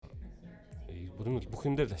Бүр нь бүх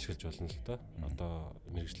юм дээр ашиглаж болно л да. Одоо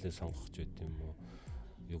мэрэгчлээ сонгох ч байт юм уу.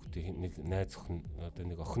 Юу гэдэг нэг найз охин одоо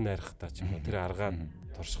нэг охин найрахтаа ч юм уу тэр аргаа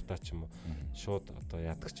туршихтаа ч юм уу шууд одоо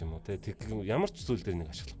яадаг ч юм уу тэг ямар ч зүйл дээр нэг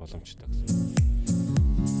ашиглах боломжтой гэсэн.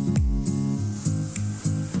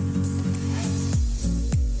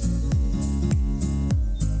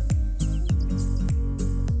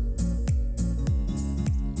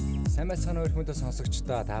 Сайн өрхмөдөө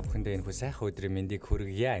сонсогчдоо та бүхэндээ энэ хүү сайхан өдрийн мэндийг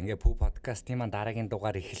хүргье. Ингээ Пүү подкастын маань дараагийн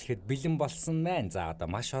дугаар эхлэхэд бэлэн болсон байна. За одоо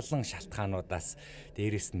маш олон шалтгаануудаас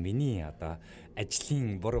дээрэс нь миний одоо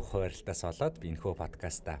ажлын буруу хуваарлтаас болоод би энэ хүү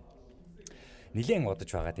подкастаа нилээн удаж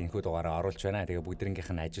байгаад энэ хүү дугаараа оруулж байна. Тэгээ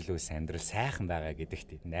бүгднгийнх нь ажил үйлс амьдрал сайхан байгаа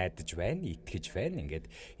гэдэгт найдаж байна, итгэж байна. Ингээд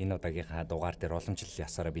энэ удаагийнхаа дугаар дээр уламжлал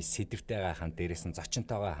ясаараа би сэдвтэйгээ хамт дээрээс нь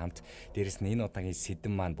зочинтойгоо хамт дээрээс нь энэ удаагийн сэдв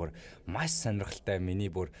маань бүр маш сонирхолтой, миний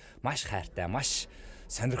бүр маш хайртай, маш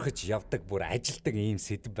сонирхож явдаг, бүр ажилдаг ийм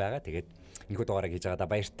сэдв байгаа. Тэгээд энэ хүү дугаараа хийж байгаадаа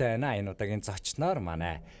баяртай байна. Энэ удаагийн зочноор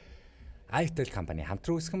манай iTel компани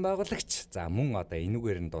хамтран үүсгэн байгуулагч. За мөн одоо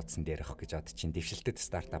энүүгээр нь дуудсан дээрх гэж одоо чинь дэвшилтэд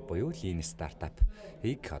стартап буюу Lean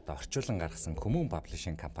стартапыг одоо орчуулан гаргасан Хүмүүн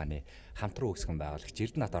паблишинг компани хамтран үүсгэн байгуулагч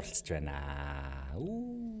Эрдэнэт оролцож байна.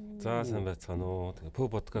 За сайн байцгаана уу. Тэгээ Пүү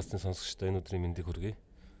подкастын сонсогчдоо энэ өдрийн мэндийг хүргэе.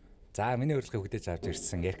 За миний урилгыг хүлээж авч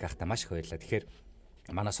ирсэн Эрк ахтай маш их баярлалаа. Тэгэхээр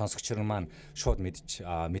манай сонсогчрын маань шууд мэдж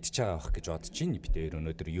байгаа байх гэж бодож байна. Бид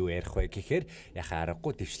өнөөдөр юу ярих вэ гэхээр яхаа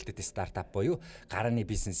аргагүй дэвшилтэд стартап буюу гарааны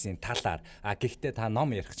бизнесийн талаар гэхдээ та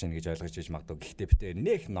ном ярих чинь гэж ойлгож иж магадгүй. Гэхдээ бид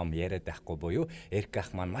нэх ном яриад байхгүй буюу Эрк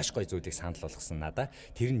ах маань маш гоё зүйлийг санал болгосон надаа.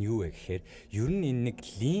 Тэр нь юу вэ гэхээр ер нь энэ нэг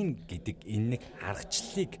Lean гэдэг энэ нэг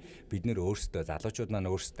аргачлалыг бид нөр өөрсдөө залуучууд маань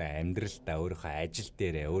өөрсдөө амьдралдаа өөрийнхөө ажил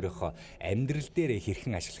дээрээ өөрийнхөө амьдрал дээрээ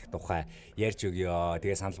хэрхэн ашиглах тухай ярьж өгье.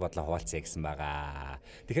 Тэгээ санал бодлоо хуваалцъя гэсэн байгаа.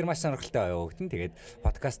 Тэгэхээр маш сонирхолтой явагдана. Тэгээд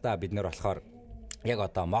подкастаа бид нэр болохоор яг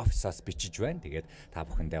одоо офисоос бичиж байна. Тэгээд та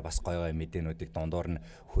бүхэндээ бас гоё мэдээнүүдийг дундуур нь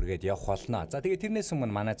хүргээд явах болно. За тэгээд тэрнээс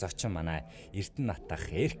өмнө манай зочин манай Эрдэнэт ах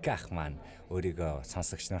Эрк ах маань өөрийгөө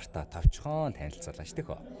сонсогч нартай товчхон танилцуулаач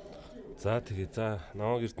тэхөө. За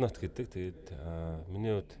намайг Эрдэнэт гэдэг. Тэгээд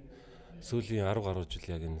миний хувьд сүүлийн 10 гаруй жил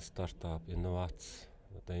яг энэ стартап, инновац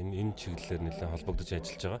одоо энэ чиглэлээр нэлээд холбогдож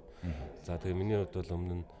ажиллаж байгаа. За тэгээд миний хувьд бол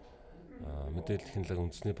өмнө нь мэдээлэл технологи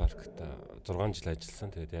үндэсний паркт 6 жил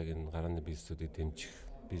ажилласан. Тэгээд яг энэ гарааны бизнесүүдийг дэмжих,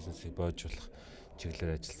 бизнесийг боожуулах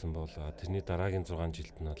чиглэлээр ажилласан бол тэрний дараагийн 6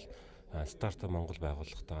 жилд нь бол стартап Монгол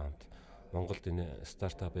байгууллагатай хамт Монголд энэ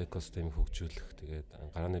стартап экосистемийг хөгжүүлэх, тэгээд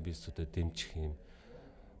гарааны бизнесүүдэд дэмжих юм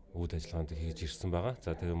үйл ажиллагаанд хийж ирсэн байгаа.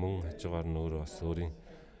 За тэгээд мөн хажуугаар нь өөрөө бас өөрийн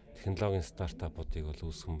технологийн стартапуудыг бол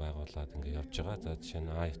үүсгэн байгуулад ингээд явж байгаа. За жишээ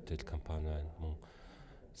нь iTel компани байна, мөн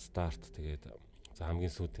Start тэгээд за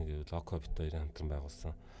хамгийн сүүлдийн гэвэл Loco бит хоёрын хамтран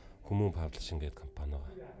байгуулсан Хүмүүн паблишинг гэдэг компани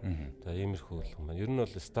байгаа. За иймэрхүү юм байна. Ер нь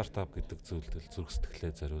бол стартап гэдэг зүйлдэл зүрх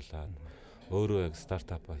сэтгэлээ зориулаад өөрөө яг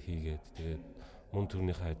стартапа хийгээд тэгээд мөн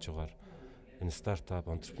төрнийхээ хажуугаар энэ стартап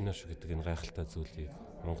entrepreneurship гэдэг энэ гайхалтай зүйлийг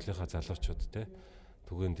Монголынхаа залуучуудтай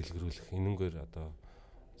түгээн дэлгэрүүлэх энэнгээр одоо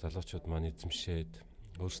залуучууд маань эзэмшээд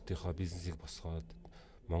өөрсдийнхөө бизнесийг босгоод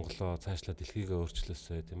Монголоо цаашлаа дэлхийгээ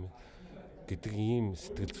өөрчлөөсэй тийм ээ гэдэг ийм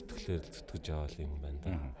сэтгэл зүтгэлээр зүтгэж аваад юм байна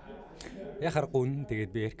да. Яхаар гүн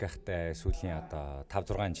тэгээд би Эрк ахтай сүүлийн одоо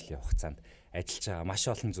 5-6 жилийн хугацаанд ажиллаж байгаа маш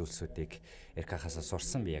олон зүйлсүүдийг Эрк ахаас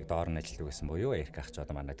сурсан. Би яг доор нь ажилладаг байсан буюу Эрк ах ч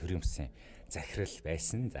одоо манай төрийн өмсгийн захирал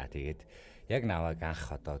байсан. За тэгээд яг наваг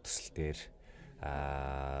анх одоо төсөл дээр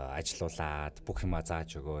ажилуулад бүх юма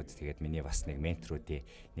зааж өгөөд тэгээд миний бас нэг менторуудын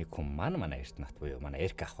нэг хүн манай Эрдэнэт буюу манай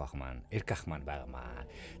Эрк ах маань байгаамаа.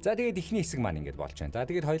 За тэгээд ихний хэсэг маань ингэж болж байна. За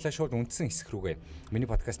тэгээд хоёлаа шууд үндсэн хэсэг рүүгээ миний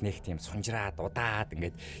подкаст нэг тийм сунжраад удаад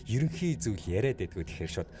ингэж ерөнхий зүйл яриад байдгүй тэгэхээр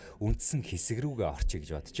шууд үндсэн хэсэг рүүгээ орчих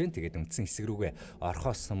гэж бодож байна. Тэгээд үндсэн хэсэг рүүгээ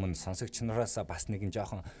орохоос өмнө сонсогч нараас бас нэгэн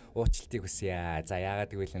жоохон уучлалтыг хүсье. За яагаад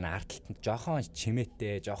гэвэл энэ ард талд жоохон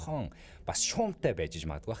чимээтэй, жоохон бас шуумтай байж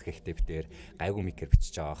магадгүй бах. Гэхдээ бид дээр гайгүй микер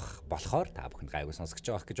бичиж байгаа болохоор та бүхэнд гайгүй сонсогч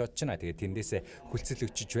байгаа гэж бодож байна. Тэгээд тэндээсээ хүлцэл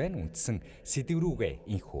өчөж байна. Үндсэн сэдв рүүгээ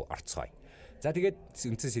инхүү орцгоё. За тэгээд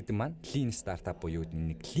үндсэн сэдв маань Lean стартап буюу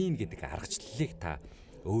нэг Lean гэдэг аргачлалыг та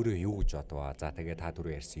өөрөө юу гэж бодваа. За тэгээд та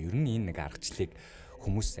түрүү ярьсан ер нь энэ нэг аргачлалыг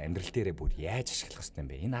хүмүүс амьдрал дээрээ бүр яаж ашиглах ёстой юм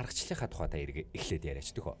бэ? Энэ аргачлалынхаа тухай та эхлээд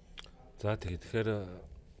яриач төхөө. За тэгэхээр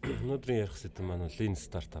өнөөдрийн ярих сэдэв маань Lean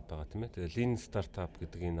стартап байгаа тийм ээ. Тэгээ Lean стартап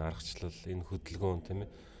гэдэг энэ аргачлал, энэ хөдөлгөөн тийм ээ.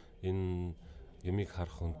 Энэ юмыг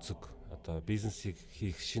харах өнцөг одоо бизнесийг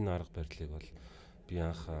хийх шинэ арга барилыг бол би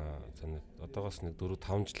анх одоогоос нэг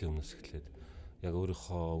 4-5 жилийн өмнөөс эхлээд яг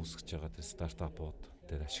өөрийнхөө үүсгэж байгаа тэр стартапууд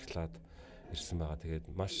дээр ашиглаад ирсэн байгаа. Тэгээд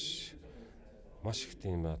маш их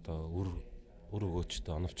тийм одоо үр өгөөчтэй,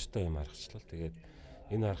 оновчтой юм аргачлал. Тэгээд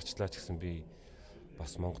энэ аргачлаа ч гэсэн би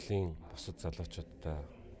бас Монголын бусад залуучуудтай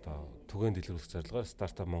одоо түгээн дэлгэрүүлэх зорилгоор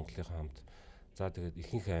стартап Монголынхаа хамт за тэгээд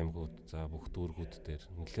ихэнх аймагуд за бүх дүүргүүд дээр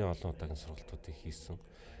нэлээд олон удаагийн сургалтуудыг хийсэн.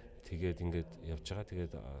 Тэгээд ингээд явж байгаа.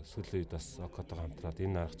 Тэгээд сүүлийн үед бас Окотойгоо хамтраад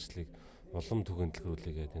энэ аргачлалыг улам түгээн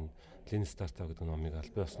дэлгэрүүлээгээд энэ Lean Startup гэдэг номыг аль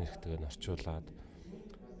бие усны хэрэгтэйгээр орчуулад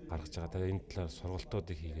гаргаж байгаа. Тэгээд энэ талаар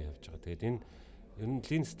сургалтуудыг хийгээ явж байгаа. Тэгээд энэ ер нь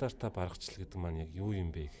Lean Startup аргачлал гэдэг маань яг юу юм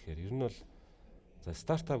бэ гэхээр ер нь бол за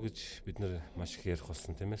стартап гэж бид нэр маш их ярих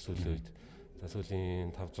болсон тийм ээ сүүлийн үед. За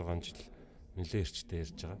сүүлийн 5-6 жил нэлээд эрчтэй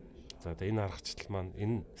ярьж байгаа. За одоо энэ аргачлал маань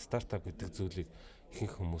энэ стартап гэдэг зүйлийг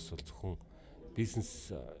ихэнх хүмүүс бол зөвхөн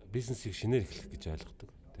бизнесийг шинээр эхлэх гэж ойлгодог.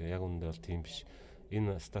 Тэгээ яг үүндээ бол тийм биш.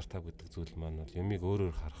 Энэ стартап гэдэг зүйл маань бол юмыг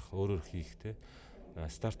өөрөөр харах, өөрөөр хийх те.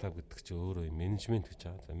 Стартап гэдэг чинь өөрөө менежмент гэж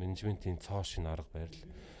байгаа. За менежментийн цоо шин арга барил.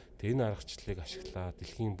 Тэгээ энэ аргачлалыг ашиглаад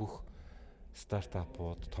дэлхийн бүх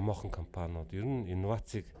стартапууд, томоохон компаниуд ер нь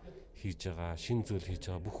инновацийг хийж байгаа, шин зүйл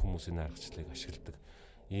хийж байгаа бүх хүмүүс энэ аргачлалыг ашигладаг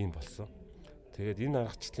ийм болсон. Тэгээд энэ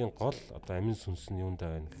аргачлалын гол одоо амин сүнс нь юунд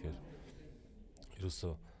байна гэхээр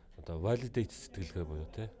ерөөсөө одоо validate сэтгэлгээ буюу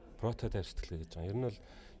те prototype сэтгэлгээ гэж байгаа. Ер нь бол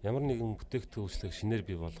ямар нэгэн бүтээгдэхүүн үйлчлэгийг шинээр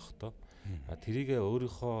бий болгохдоо тэрийгээ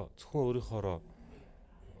зөвхөн өөрийнхоороо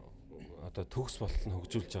одоо төгс болтол нь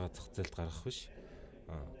хөгжүүлж байгаа зах зээлд гаргах биш.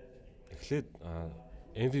 Эхлээд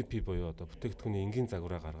MVP буюу одоо бүтээгдэхүүний энгийн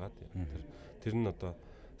загвараа гаргаад тэр нь одоо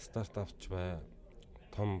стартапч бай,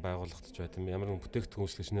 том байгууллагч бай тийм ямар нэгэн бүтээгдэхүүн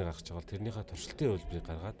үйлчлэг шинээр гаргаж байгаа бол тэрнийхээ туршилтын хувьд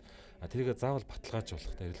гаргаад тэрийгээ заавал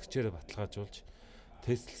баталгаажуулах, хэрэглэгчээрээ баталгаажуулж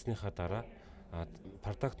тестлснийхаа дараа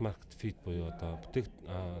product market fit буюу одоо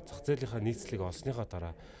зах зээлийнхаа нийцлэгийг олсныхаа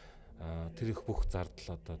дараа тэр их бүх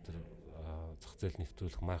зардал одоо тэр зах зээл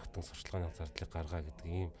нэвтрүүлэх маркетинг сурчлагын зардлыг гаргаа гэдэг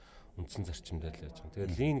ийм үндсэн зарчимдаа л яаж байгаа.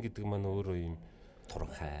 Тэгээд lean гэдэг маань өөрөө ийм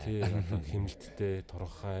туранхай. Тий одоо хэмнэлттэй,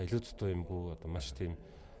 туранхай, илүү дутуу юмгүй одоо маш тийм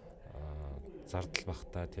зардал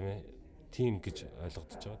багтаа тийм ээ. Тим гэж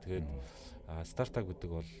ойлгогдож байгаа. Тэгээд стартап гэдэг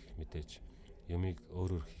бол мэдээж юмыг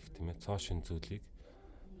өөрөөр хийх тийм ээ. Цоо шин зүйлийг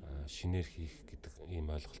шинээр хийх гэдэг ийм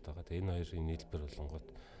ойлголт байгаа. Тэгээд энэ хоёрын нийлбэр болонгууд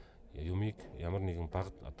юмыг ямар нэгэн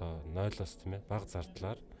бага одоо 0-оос тийм ээ бага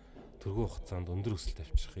зардлаар тэргүй хугацаанд өндөр өсөлт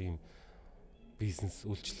авчрах ийм бизнес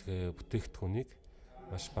үйлчилгээ бүтээгдэхүүнийг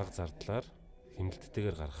маш бага зардлаар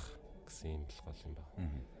хэмнэлттэйгээр гаргах гэсэн юм бол гол юм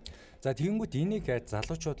байна. За тэгэнгүүт энийг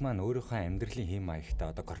залуучууд маань өөрийнхөө амьдралын хэм маягтай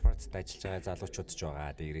одоо корпорацид ажиллаж байгаа залуучууд ч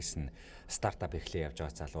байгаа. Дээрээс нь стартап эхлэе явж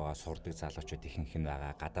байгаа залуугаа сурдаг залуучууд ихэнх нь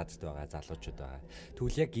байгаа. Гадаадд байгаа залуучууд байгаа.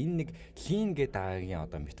 Тэгвэл яг энэ нэг lean гэдэг даагийн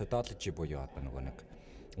одоо методологи буюу одоо нөгөө нэг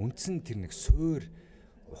үндсэн тэр нэг суур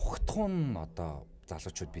ухтхуун одоо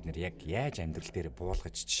залуучууд бид нэр яг яаж амьдрал дээр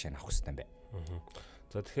буулгаж жишээ нь авах хэрэгтэй юм бэ?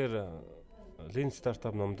 За тэгэхээр Lean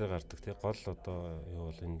Startup ном дээр гардаг тий гол одоо юу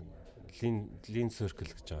бол энэ Lean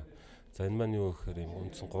Circle гэж байгаа. За энэ маань юу гэхээр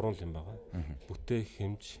юм үндсэн 3 юм байгаа. Бүтээх,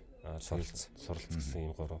 хэмж, суралц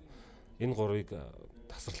гэсэн юм 3. Энэ 3-ыг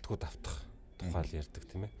тасралтгүй давтах тухай л ярьдаг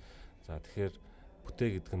тийм ээ. За тэгэхээр бүтээ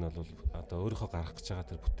гэдэг нь бол одоо өөрийнхөө гаргах гэж байгаа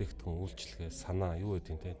тэр бүтээгдэхүүн үйлчлэгээ, санаа юу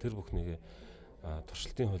гэдэг юм те тэр бүхнийг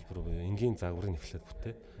туршилтын хөлбөр буюу энгийн загварыг эхлээд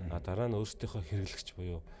бүтээ. Дараа нь өөрсдийнхөө хэрэглэгч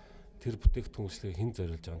буюу тэр бүтээгдэхүүн үйлчлэгийг хэн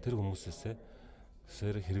зориулж байгаа тэр хүмүүсээсээ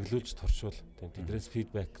хэрэглүүлж туршуул. Тэдгээрээс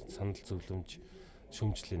фидбек, санал зөвлөмж,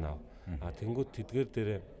 шүүмжлэлийн ав. Тэнгүүд тэдгээр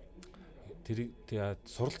дээр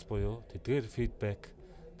суралц буюу тэдгээр фидбек,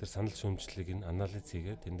 тэр санал шүүмжлэлийг нь анализ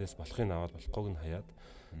хийгээд тэндээс болохыг аваад болохгүйг нь хаяад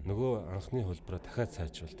нөгөө анхны хөлбөрөөр дахиад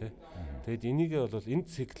сайжруул те. Тэгэд энийг бол энэ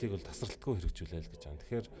циклийг бол тасралтгүй хэрэгжүүлээл гэж байна.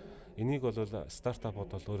 Тэгэхээр энийг бол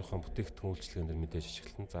стартапууд бол өөрийнхөө бүтээгдэхүүн үйлчлэгээр мэдээж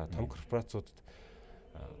ашиглана. За том корпорациудад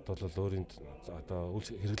бол өөрийн одоо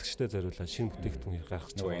хэрэглэгчтэй зориулаад шинэ бүтээгдэхүүн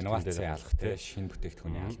гаргах чинь инноваци алах те шинэ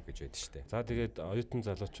бүтээгдэхүүний алах гэж байдаг шүү дээ. За тэгээд оюутан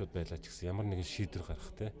залуучууд байлаа ч гэсэн ямар нэгэн шийдвэр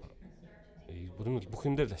гаргах те бүр нь бүх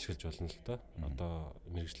юм дээр л ашиглаж болно л доо. Одоо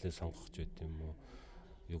мэрэгчлээ сонгох ч байт юм уу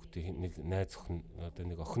юу гэдэг нэг найз охин одоо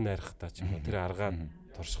нэг охин найрахтаа ч юм уу тэр аргаа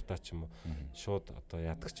туршихтаа ч юм уу шууд одоо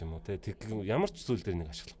яадаг ч юм уу те ямар ч зүйл дээр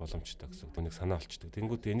нэг ашиглах боломжтой гэсэн үг нэг санаа олчдөг.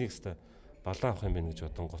 Тэнгүүд энийг хэвээр балан авах юм байна гэж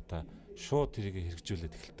бодонгуудаа шууд тэрийг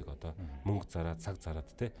хэрэгжүүлээд эхэлдэг одоо мөнгө зараад цаг зараад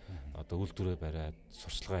те одоо үйлдвэрээ бариад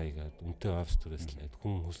сурчлагаа хийгээд үнэтэй офис түрээслээд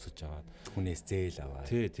хүн хөсөж аваад хүнээс зээл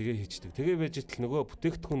аваад тий тэгээ хийчдэг. Тэгээ байж итл нөгөө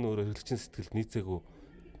бүтээгдэхүүн өөрөө хэрэглэгчийн сэтгэлд нийцээгүй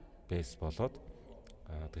бэйс болоод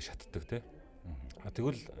тэг шатдаг те.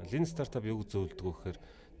 Тэгвэл Lean Startup юуг зөвлөдөг вэ гэхээр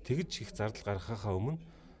тэгж их зардал гаргахаа өмнө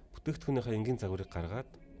бүтээгдэхүүнийхээ энгийн загварыг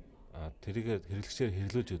гаргаад тэрийг хэрэглэгчээр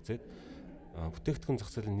хэрэглүүлж үзээд бүтээгдэхүүн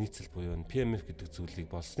зах зээлийн нийцэл буюу PMF гэдэг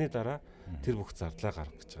зүйлийг болсны дараа тэр бүх зардлаа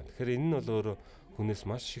гаргах гэж байгаа. Тэгэхээр энэ нь бол өөрөө хүнээс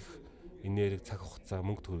маш их энерги, цаг хугацаа,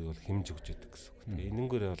 мөнгө төгрөгийг бол хэмж өгч яадаг гэсэн үг. Тэгээ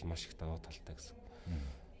энэнгээрээ бол маш их даваа талтай гэсэн.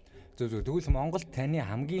 Тэгвэл Монгол таны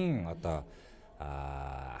хамгийн одоо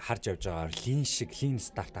харж явж байгаа lean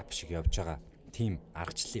стартап шиг явж байгаа тийм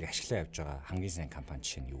аргачлалыг ашиглаа явж байгаа хамгийн сайн компани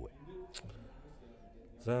жишээ нь юу вэ?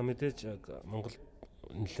 За мэдээж Монгол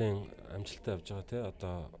нэлээд амжилттай явж байгаа тий.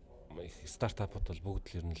 Одоо стартапууд бол бүгд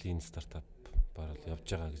л ер нь lean стартап барал явж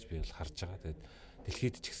байгаа гэж би бол харж байгаа. Тэгээд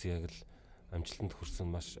дэлхийд ч гэсэн яг л амжилтанд хүрсэн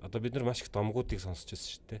маш одоо бид нар маш их домгуудыг сонсч байсан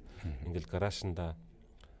шүү дээ. Ингээл гараашнда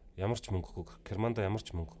ямар ч мөнгөгүй, Германда ямар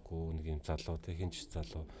ч мөнгөгүй нэг юм залуу тий хинч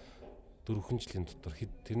залуу 4 жилийн дотор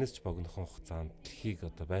тэрнээс ч богинохон хугацаанд дэлхийг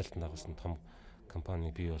одоо байлдан дагуулсан том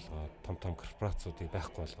компани бий болгоод том корпорациудыг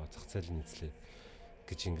байхгүй болгоод зах зээлд нийцлээ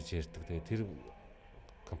гэж ингэж ярьдаг. Тэгээд тэр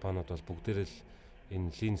компаниуд бол бүгдээрээ л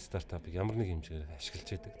энэ lean стартапыг ямар нэг хэмжээгээр ашиглаж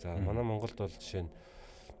байдаг. За манай Монголд бол жишээ нь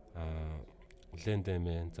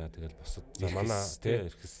Lendman за тэгэл бусад за манай тий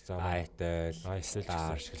эрхэс за Itel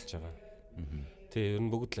ашиглаж байгаа. Тий ер нь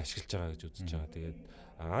бүгд л ашиглаж байгаа гэж үзэж байгаа. Тэгээд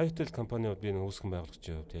Itel компаниуд би нэг үүсгэн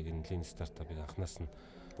байгуулагчийн хувьд яг энэ lean стартапыг анханаас нь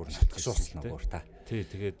бүр шалтгаалсан бүр та. Тий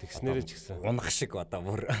тэгээд тэгснээрээ ч гэсэн унах шиг одоо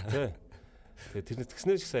бүр тий. Тэгээд тэрнээс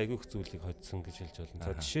тэгснээр ч гэсэн айгүйх зүйлийг хоцсон гэж хэлж болно.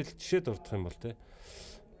 За жишээ дурдах юм бол тий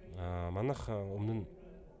манайх өмнө нь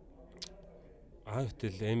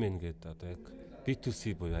Itel MN гэдэг одоо яг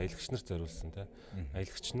B2C буюу аялагч нарт зориулсан тий.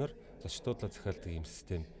 Аялагч нар зочдуудлаа захиалдаг юм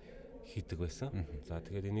систем хийдэг байсан. За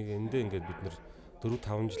тэгээд энийг эндээ ингээд бид нар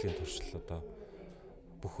 4-5 жилийн туршил одоо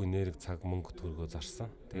бүх энерги цаг мөнгө төгрөгөө зарсан.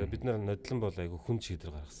 Тэгээд бид нар нодлон бол айгүй хүн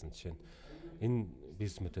шийдвэр гаргасан. Жишээ нь энэ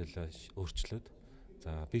бизнес модельээ өөрчлөөд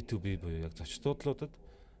за B2B буюу яг зочдуудлуудад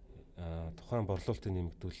тухайн борлуулалтыг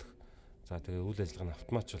нэмэгдүүлэх за тэгээд үйл ажиллагааны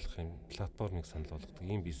автоматжуулах юм платформыг санал болгодог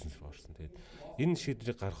ийм бизнес руу орсон. Тэгээд энэ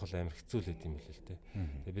шийдвэрийг гаргах бол амар хэцүү л байт юм л дээ.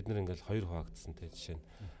 Тэгээд бид нар ингээл хоёр хуваагдсан. Тэгээд жишээ нь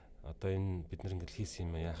одоо энэ бид нар ингээл хийсэн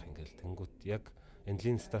юм яах ингээл тэнгуут яг энэ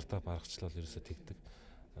lean стартап аргачлал ерөөсө тэгдэг.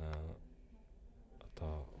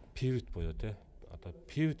 Одоо pivot буюу те одоо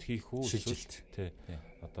pivot хийх үү шилжилт те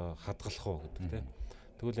одоо хадгалах уу гэдэг те.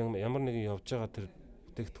 Тэгвэл ямар нэгэн явж байгаа тэр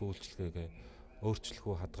бүтээгдэхүүн үйлчлэгээ өөрчлөх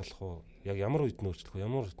үү хадгалах уу яг ямар үед нь өөрчлөх үү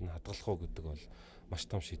ямар үед нь хадгалах уу гэдэг бол маш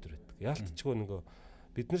том шийдвэр байдаг. Яалтчгүй нөгөө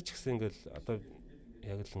бид нар ч гэсэн ингээл одоо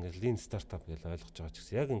яг л ингээл lean стартап гэж ойлгож байгаа ч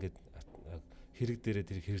гэсэн яг ингээд хэрэг дээрээ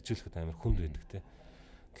тэрийг хэрэгжүүлэхэд амар хүнд байдаг те.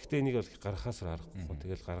 Гэхдээ энийг бол гаргахаас аргагүй.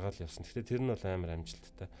 Тэгэл гаргаад явсан. Гэхдээ тэр нь бол амар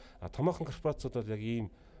амжилттай. Томоохон корпорациуд бол яг ийм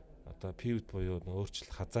одоо pivot буюу өөрчлөлт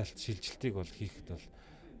хазаалт шилжилтийг бол хийхэд бол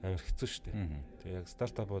амар хэцүү шүү дээ. Тэгээ яг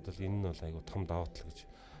стартапууд бол энэ нь бол айгүй том давуу тал гэж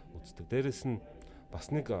үздэг. Дээрээс нь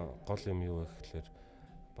бас нэг гол юм юу вэ гэхээр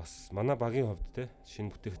бас манай багийн хувьд те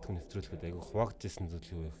шинэ бүтээгдэхүүн нэвтрүүлэхэд айгүй хуваагдчихсан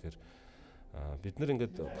зүйл юу вэ гэхээр бид нар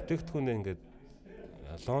ингээд бүтээгдэхүүнээ ингээд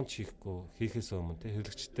лонч хийхээс өмнө те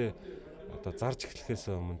хэрэглэгчтэй одоо зарж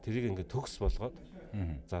эхлэхээс өмнө тэрийг ингээд төгс болгоод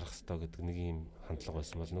зарах хэрэгтэй гэдэг нэг юм хандлага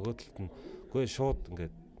байсан бол нөгөө талд нь үгүй шууд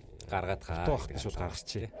ингээд гаргаад шууд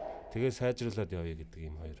гаргачихъя. Тэгээ сайжруулад явъя гэдэг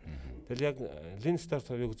юм хоёр. Тэгэл яг lean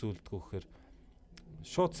startup юу зөвлөдөг вэ гэхээр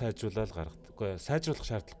шууд сайжруулаад гаргадаг. Үгүй сайжруулах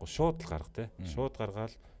шаардлагагүй шууд л гаргах те. Шууд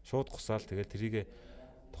гаргаал, шууд гусаал тэгэл тэрийг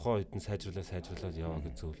тухайн үед нь сайжруулаад яваа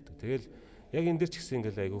гэж зөвлөдөг. Тэгэл яг энэ дэр ч гэсэн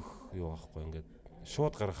ингээд айгүйх юу аахгүй ингээд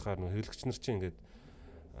шууд гаргахаар нөх хэрэглэгч нар чинь ингээд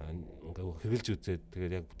хэрэгжилж үзээд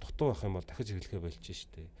тэгээд яг дутуу байх юм бол дахиж хэрэглэхэ болчих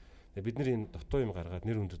штеп. Тэгээд бид нар энэ дутуу юм гаргаад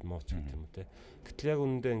нэр хүндэд мооч гэдэг юм те. Гэтэл яг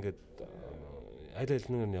үнэндээ ингээд аль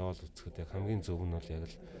алинаар нь яваал үзэхэд яг хамгийн зөв нь бол яг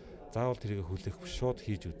л заавал тэрийг хүлээх шууд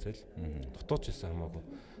хийж үзэл дутууч байсан хамаагүй.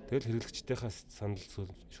 Тэгэл хэрэглэгчдийнхээ санал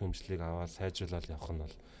шүүмжлэлийг аваад сайжруулаад явах нь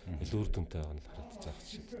бол илүү үр дүнтэй байгаа нь харагдаж байгаа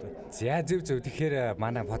шүү дээ. За зөв. Тэгэхээр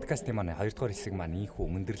манай подкастын маань 2 дугаар хэсэг маань ийхүү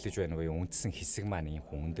өндөрлөж байна буюу үндсэн хэсэг маань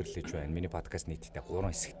ийхүү өндөрлөж байна. Миний подкаст нийтдээ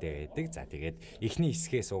 3 хэсэгтэй байдаг. За тэгээд эхний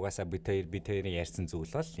хэсгээс угаасаа бид хоёрын ярьсан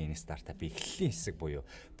зүйл бол энэ стартап эхлэлийн хэсэг буюу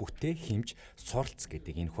бүтээ хэмж суралц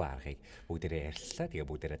гэдэг энэхүү аргыг бүгдээрээ ярилцлаа. Тэгээ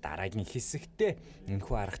бүгдээрээ дараагийн хэсэгтээ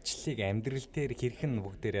энэхүү аргачлалыг амьдрал дээр хэрхэн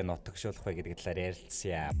бүгдээрээ нутагшуулах вэ гэдэг талаар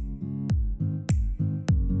ярилцъя.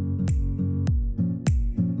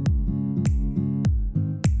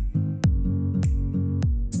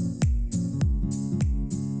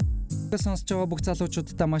 Сонсож байгаа бүх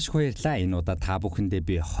залуучуудаа маш их баярлалаа. Энэ удаа та бүхэндээ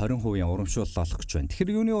би 20% урамшуулал олох гэж байна.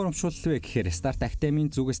 Тэгэхээр юуны урамшуулал вэ гэхээр Start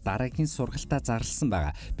Academy-ийн зүгээс дараагийн сургалтаа зарласан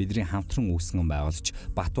байгаа. Бидний хамтран үүсгэн байгуулагч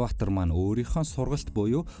Батбаатар маань өөрийнхөө сургалт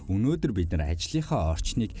буюу өнөөдөр бид нар ажлынхаа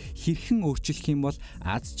орчныг хэрхэн өөрчлөх юм бол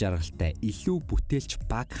аз жаргалтай илүү бүтээлч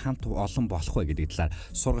баг хамт олон болох вэ гэдэг талаар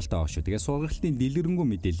сургалт авах шүү. Тэгээ сургалтын дэлгэрэнгүй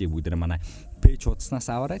мэдээллийг бүгд манай пэйж хуудаснаас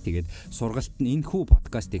аваарай. Тэгээд сургалт нь энэхүү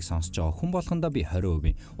подкастыг сонсож байгаа хүн болгондоо би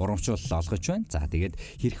 20% урамшуулал олгож байна. За тэгээд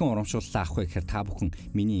хэрхэн урамшууллаа авах вэ гэхээр та бүхэн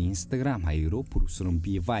миний Instagram хаяг руу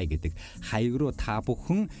purusrumby гэдэг хаяг руу та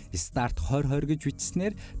бүхэн start 2020 гэж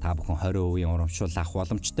бичснээр та бүхэн 20% урамшуулал авах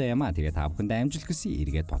боломжтой юм аа. Тэгээд та бүхэнд амжилт хүсье.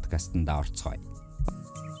 Эргээд подкастт орцгоё.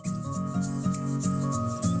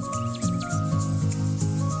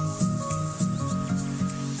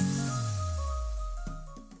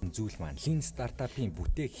 Зүйл маань lean startup-ийн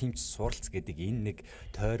бүтээх хэмж суралц гэдэг энэ нэг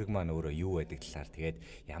тойрог маань өөрөө юу байдаг талаар тэгээд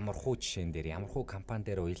ямар хуу жишээн дээр ямар хуу компани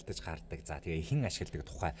дээр уялдаж гардаг. За тэгээ хэн ашигладаг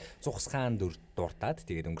тухай зугсгаан дуртаад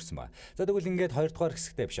тэгээд өнгөрсөн байна. За тэгвэл ингээд 2 дугаар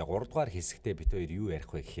хэсэгтээ биш 3 дугаар хэсэгтээ бит хоёр юу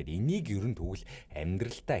ярих вэ гэхээр энийг ер нь тэгвэл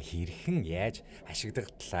амьдралдаа хэрхэн яаж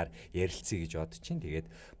ашигладаг талаар ярилцъя гэж бодож чинь.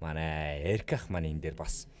 Тэгээд манай Эрках маань энэ дээр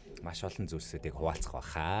бас маш олон зүйлсүүдийг хуваалцах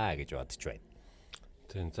байхаа гэж бодож байна.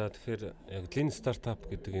 Тийм. За тэгэхээр яг lean startup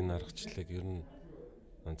гэдэг энэ аргачлалыг ер нь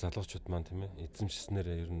залуучууд маань тийм ээ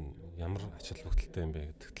эзэмшснээр ер нь ямар ач холбогдолтой юм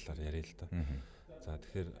бэ гэдэг талаар яриа л да. За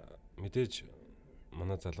тэгэхээр мэдээж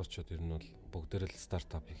манай залуучууд ер нь бол бүгдээрээ л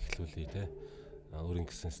стартапыг эхлүүлээ тийм ээ. Өөрийн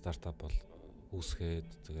гэсэн стартап бол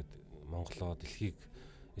үүсгээд тэгээд Монголоо дэлхийг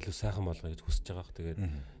илүү сайхан болгоё гэж хүсэж байгаа. Тэгээд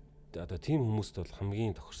одоо тийм хүмүүст бол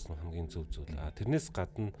хамгийн тохирсон хамгийн зөв зүйл. Тэрнээс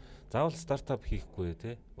гадна заавал стартап хийхгүй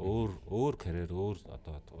те өөр карьер өөр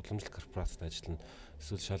одоо уламжлалт корпорацид ажиллана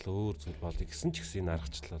эсвэл шал өөр зүйл болъё гэсэн ч гэсэн энэ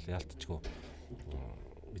аргачлал бол яалтчгүй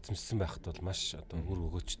эзэмшсэн байхад бол маш одоо үр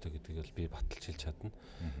өгөөчтэй гэдгийг бол би баталж хэлж чадна.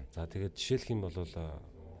 За тэгээд жишээлх юм бол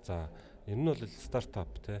за ер нь бол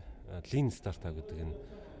стартап те lean стартап гэдэг энэ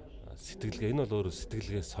сэтгэлгээ энэ бол өөрөө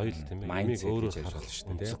сэтгэлгээ соёл тийм ээ. Энийг өөрөө харах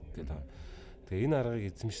шүү дээ гэдэг. Тэгээ энэ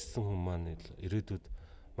аргыг эзэмшсэн хүмүүс маань ирээдүйд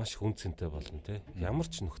маш хүн цэнтэй болно те. Ямар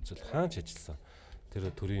ч нөхцөл хаач ажилласан. Тэр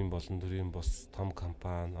төрийн болон төрийн бос том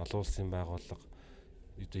компани, олон улсын байгууллага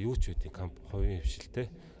юу ч үеийн хувийн хвшилтэй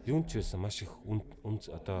юун ч байсан маш их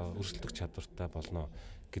одоо өрсөлдөх чадвартай болно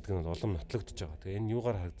гэдэг нь улам нотлогдож байгаа. Тэгээ энэ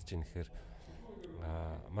юугаар харагдаж байна гэхээр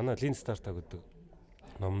манай lean startup гэдэг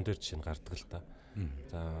номон дээр жишээ нь гардаг л да.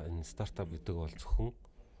 За энэ стартап гэдэг бол зөвхөн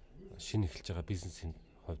шинэ эхэлж байгаа бизнесийн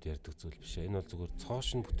хувьд ярьдаг зүйл биш. Энэ бол зүгээр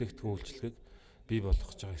цоошин бүтээгдэхүүн үйлчлэгийг бий болгох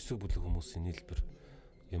гэж байгаа эсэг бүлэг хүмүүсийн нийлбэр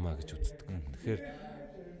юм а гэж үздэг. Тэгэхээр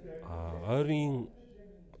ойрын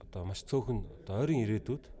одоо маш цөөхөн одоо ойрын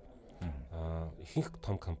ирээдүйд ихэнх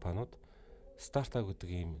том компаниуд стартап гэдэг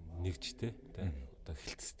ийм нэгжтэй одоо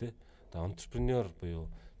эхэлцтэй одоо entrepreneur буюу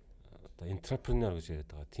одоо entrepreneur гэж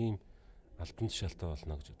яриад байгаа тийм албан тушаалтай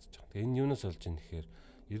болно гэж үзэж байгаа. Тэгээ энэ юунаас болж юм гэхээр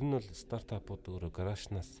ер нь бол стартапууд өөрөө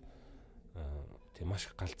гаражнаас тийм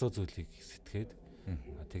маш галзуу зүйлийг сэтгээд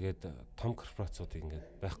тэгээд том корпорацуудыг ингээд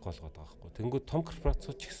байхгүй болгоод байгаа хгүй. Тэнгүүд том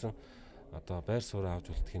корпорацууд ч гэсэн одоо байр сууриа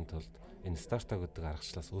авч үлдэхийн тулд энэ стартап гэдэг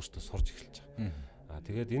аргачлалаас өөртөө сурж эхэлж байгаа.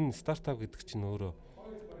 Тэгээд энэ стартап гэдэг чинь өөрөө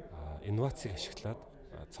инновацийг ашиглаад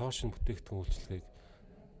цоошин бүтээгдэхүүн үйлчлэгийг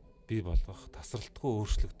бий болгох, тасралтгүй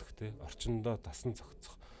өөрчлөгдөх те орчиндөө дасан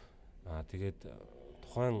зохицох. Тэгээд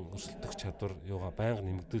тухайн өрсөлдөх чадвар юугаа байнга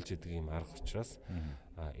нэмэгдүүлж яадаг юм арга учраас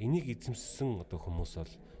энийг эзэмссэн одоо хүмүүс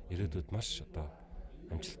бол ирээдүйд маш одоо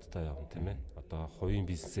амжилттай явна тийм ээ. Одоо хувийн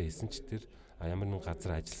бизнесээ хийсэн ч тэр ямар нэгэн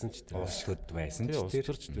газар ажилласан ч тэр улс төрд байсан ч тэр улс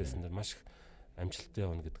төрд байсан тэр маш их амжилттай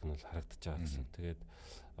явна гэдэг нь бол харагдаж байгаа гэсэн. Тэгээд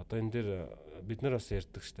одоо энэ дээр бид нар бас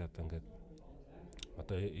ярьдаг штэ одоо ингээд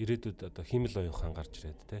одоо ирээдүйд одоо химэл оюухан гарч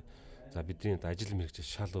ирээд те. За бидний ажил мэргэжил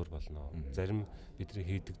шал өөр болно. Зарим бидний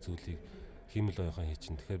хийдэг зүйлийг химэл оюухан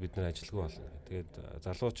хийчин. Тэгэхээр бид нар ажилгүй болно. Тэгээд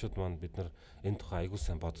залуучууд маань бид нар энэ тухай аягүй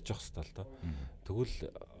сайн бодож явах хэрэгтэй л доо. Тэгвэл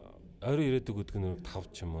ойрын ирээдүг гэдэг нь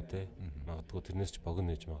 5 ч юм уу те. Магадгүй тэрнээс ч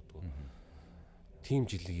богино нэж магадгүй. Тим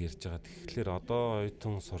жилиг ярьж байгаа. Тэгэхээр одоо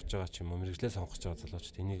оюутан сурж байгаа ч юм уу мэргэжлээ сонгож байгаа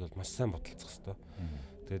залуучууд энийг бол маш сайн бодолцох хэрэгтэй.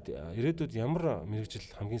 Тэгээд ирээдүйд ямар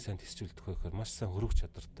мэргэжил хамгийн сайн төсчүүлдэх вэ гэхээр маш сайн хөрвөх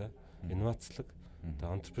чадвартай, инновацлог,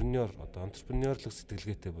 одоо entrepreneuрлог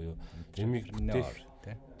сэтгэлгээтэй буюу нэмийг бүтээх,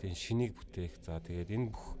 тийм шинийг бүтээх. За тэгээд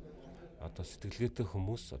энэ бүх одоо сэтгэлгээтэй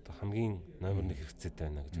хүмүүс одоо хамгийн номер 1 хэрэгцээтэй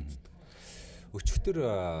байна гэж үздэг. Өчигдөр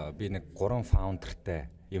би нэг 3 фаундертай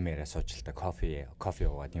юм яриа сууж л та кофе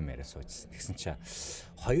уугаад юм яриа суужсэн. Тэгсэн чинь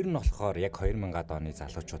хоёр нь болохоор яг 2000-ад оны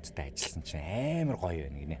залуучуудтай ажилласан чинь амар гоё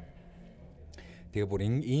байна гинэ. Тэгээ бүр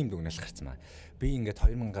ийм дүгнэлт гарцсан маа. би ингээд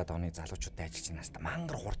 2000-аад оны залуучуудтай ажиллаж байна хаста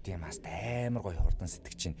мангар хурд юм хаста амар гоё хурдан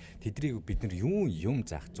сэтгэж чинь тэдрийг бид нар юм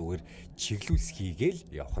заах зүгээр чиглүүлс хийгээл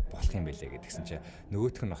явахад болох юм байлээ гэдгсэн чинь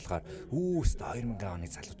нөгөөх нь болохоор өстө 2000 оны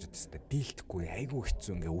залуучууд хаста дийлдэхгүй айгүй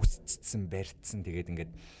хэцүү ингээд үсцсэн барьцсан тэгээд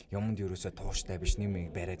ингээд юмд ерөөсө тууштай биш нэмийг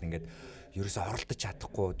бариад ингээд ерөөсө оролдож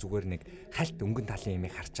чадахгүй зүгээр нэг хальт өнгөн талын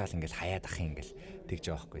юмыг харчаал ингээд хаяад ах юм ингээл тэгж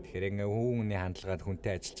байгаа байхгүй. Тэгэхээр ингээ хүмүүний хандлагад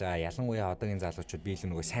хүнтэй ажиллаж байгаа ялангуяа одоогийн залуучууд би л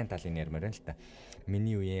нөгөө сайн талын ярмаар байна л та.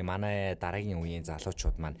 Миний үеийн манай дараагийн үеийн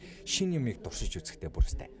залуучууд маань шин юмыг дурсаж үзэхдээ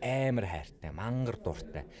бүрстэй амар хайртай, мангар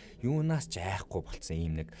дуртай. Юунаас ч айхгүй болцсон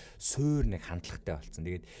ийм нэг суур нэг хандлагатай болцсон.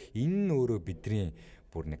 Тэгээд энэ нь өөрөө бидний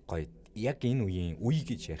бүр нэг гоё яг энэ үеийн үе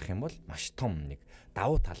гэж ярих юм бол маш том нэг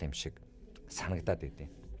давуу тал юм шиг санагдаад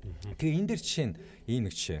байдیں۔ Тэгээ энэ дэр жишээ нь ийм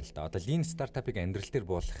нэг жишээ л да. Одоо lean startup-ыг амьдрал дээр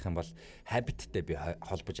буулгах юм бол habit-тэй би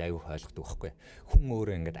холбож аюу ойлгодог байхгүй. Хүн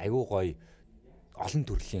өөрөө ингээд аюу гоё олон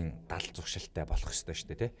төрлийн дадал зуршилтай болох ёстой шүү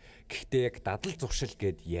дээ, тэ. Гэхдээ яг дадал зуршил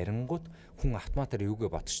гэд ярингууд хүн автоматар юугээ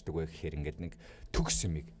бодчихдөг вэ гэхээр ингээд нэг төгс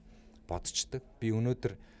юмыг бодчихдөг. Би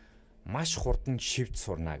өнөөдөр маш хурдан шивд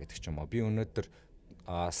сурна гэдэг ч юм уу. Би өнөөдөр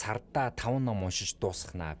сарда 5 ном уншиж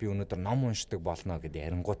дуусгахнаа. Би өнөөдөр ном уншдаг болно гэдэг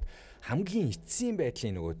ярингууд хамгийн эцсийн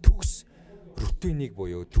байдлын нөгөө төгс рутиныг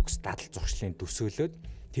буюу төгс дадал зуршлын төсөөлөд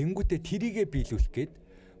тэнгуүтээ тэрийгэ биелүүлэх гээд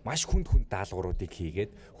маш хүнд даалгавруудыг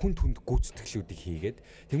хийгээд хүнд гүйцэтгэлүүдийг хийгээд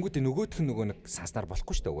тэнгуүтээ нөгөөх нь нөгөө нэг санснаар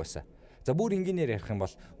болохгүй шүү дээ угаасаа. За бүр энгийнээр ярих юм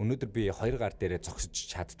бол өнөөдөр би 2 гар дээрээ зогсож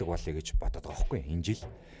чаддаг болъё гэж бодоод байгаа байхгүй энэ жил.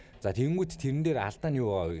 За тэнгуүт тэрэн дээр алдаа нь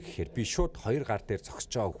юу вэ гэхээр би шууд 2 гар дээр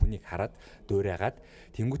зогсож байгаа хүнийг хараад дуурайгаад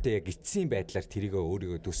тэнгуүтээ яг эцсийн байдлаар тэрийгэ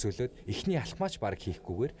өөрийгөө төсөөлөд эхний алхмаач баг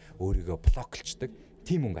хийхгүйгээр өөрийгөө блоклчдаг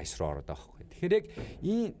тийм өнгө аяс руу ороод байгаа байхгүй. Тэгэхээр яг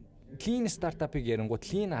энэ lean startup-ыг ярингууд,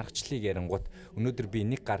 lean аргачлалыг ярингууд өнөөдөр би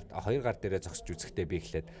 2 гар дээрээ зогсож үзэхдээ би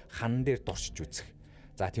эхлээд хан дээр дурчж үзэх.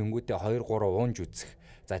 За тэнгуүтээ 2 3 унж үзэх.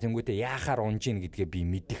 За тэнгуүтээ яахаар унж ийн гэдгээ би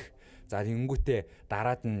мэдэх. За тэнгуүтээ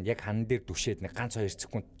дараад нь яг хан дээр дүшээд нэг ганц 2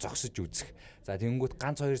 секунд зогсож үзэх. За тэнгуүт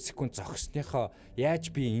ганц 2 секунд зогссныхоо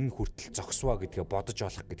яаж би энэ хүртэл зогсвоо гэдгээ бодож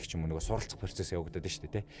олох гэдэг ч юм уу нэг суралцах процесс явагдаад байна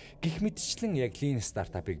шүү дээ, тэ. Гэх мэтчлэн яг lean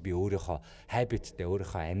startup-ыг би өөрийнхөө habit-тэй,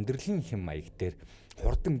 өөрийнхөө амьдралын хэм маяг дээр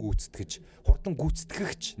хурдан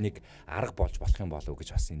гүйцэтгэгч нэг арга болж болох юм болов уу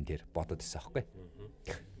гэж бас энэ дээр бодоод байсан аахгүй.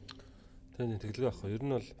 Тэгээ тэглэг аахгүй. Ер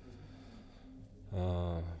нь бол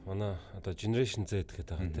манай одоо generation Z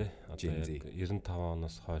гэдэг байгаа тий. Одоо яг 95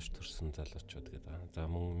 оноос хойш төрсэн залуучууд гэдэг. За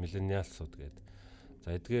мөн millennials-ууд гэдэг.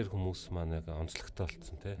 За эдгээр хүмүүс маань яг онцлогтой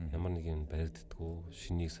болсон тий. Ямар нэг юм баригддаггүй,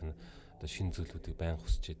 шинийг одоо шин зүйлүүдийг байн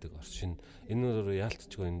хүсч идэг орчин. Энэ өөрөө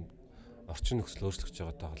яалтчгүй энэ орчин нөхцөл өөрчлөгдөж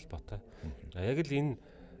байгаатай холбоотой. Яг л энэ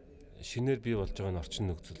шинээр бий болж байгаа энэ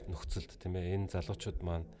орчин нөхцөлд тийм ээ энэ залуучууд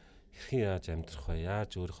маань хэрхэн яаж амьдрах вэ?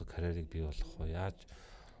 Яаж өөрийнхөө карьерийг бий болгох вэ? Яаж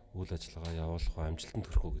үйл ажиллагаа явуулах вэ? Амжилтанд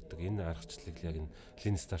хүрэх үү гэдэг энэ аргачлалыг яг энэ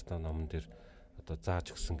lean startup номон дээр одоо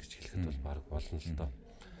зааж өгсөн гэж хэлэхэд бол баг болно л доо.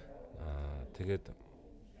 Тэгээд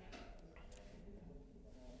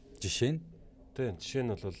жишээ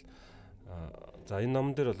нь бол за энэ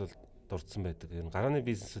номон дээр бол дурдсан байдаг. Энэ гарааны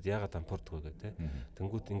бизнесүүд яагаад дампуурдаг вэ гэдэг.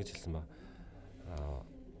 Тэнгүүт ингэж хэлсэн ба.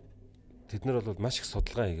 Тэд нар бол маш их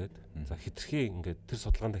судалгаа хийгээд за хитрхи ингээд тэр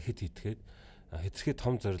судалгаанд хэд хитгээд хитрхи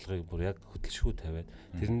том зорилгыг бүр яг хөдөлшгүй тавиад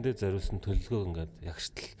тэрэндээ зориулсан төлөвлөгөөг ингээд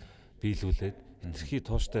ягштал биелүүлээд хитрхи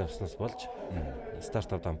тууштай явснаас болж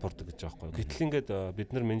стартап дампуурдаг гэж байгаа байхгүй. Гэтэл ингээд бид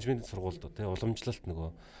нар менежмент сургуульд тий уламжлалт нөгөө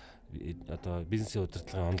одоо бизнесийн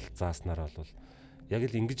удирдлагын онол зааснаар бол яг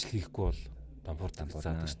л ингэж л хийхгүй бол дампуурдаг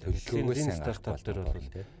заадаг шүү дээ. Төлөвлөгөөний стартап дээр бол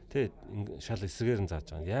тий шал эсрэгээр нь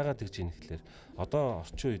зааж байгаа. Яагаад гэж юм ихлээр одоо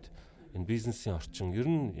орчин үед энэ бизнесийн орчин ер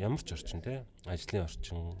нь ямар ч орчин тий ажлын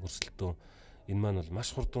орчин өрсөлдөөн энэ маань бол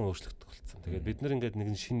маш хурдан өөрчлөгдөх болсон. Тэгээд бид нар ингээд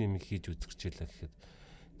нэг шинэ юм хийж үзэх гэлээ гэхэд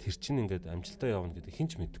тэр чинь ингээд амжилтаа явна гэдэг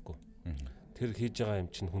хинч мэдэхгүй. Тэр хийж байгаа юм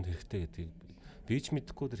чинь хүнд хэрэгтэй гэдгийг би ч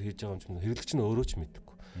мэдэхгүй, тэр хийж байгаа юм чинь хэрэглэгч нь өөрөө ч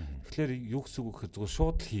мэдэхгүй. Тэгэхээр юу гэсэн үг гэхээр зүгээр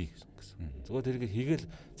шууд л хий гэсэн. Зүгээр тэрийг хийгээл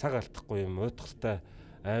цаг алдахгүй юм уйтгартай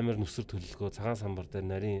амар нүсэр төлөлгөө цагаан самбар дээр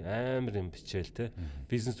нарийн амар юм бичээл те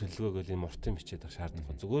бизнес төлөлгөө гэл юм уртын бичээд авах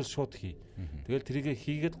шаардлагагүй зүгээр шууд хий. Тэгэл тэрийг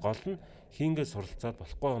хийгээд гол нь хийнгээ суралцаад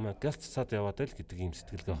болохгүй юмаа галт цаад яваад л гэдэг юм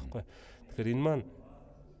сэтгэлгээ байхгүй. Тэгэхээр энэ маань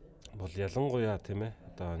бол ялангуяа тийм ээ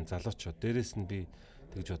одоо залуучууд дээрээс нь би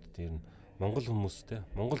тэгж бодод ер нь Монгол хүмүүстэй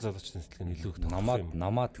Монгол залуучдын сэтгэл нь илүү их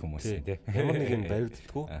намаад хүмүүс тийм ямар нэг юм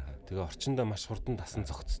баригддаггүй тэгээ орчиндөө маш хурдан дасан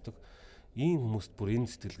зогцдог ийм хүмүүст бүр энэ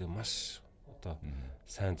сэтгэлгээ маш одоо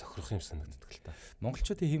сайн зохирох юм санагддаг л та.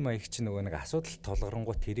 Монголчуудын хэм маяг чинь нөгөө нэг асуудал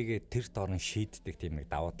тулгарнгууд тэрийгэ тэр дорн шийддэг тийм нэг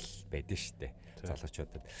давуу тал байдаг шүү дээ.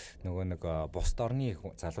 Залуучуудад нөгөө нэг бусд орны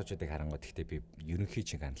залуучуудыг харангуут гэхдээ би ерөнхий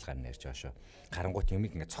чиг хандлагаар нэрж байгаа шүү. Харангуут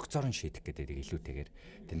юмыг ингээ цогцоор нь шийдэх гэдэг илүүтэйгээр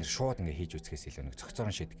тэнд шууд ингээ хийж үзэхээс илүү нэг цогцоор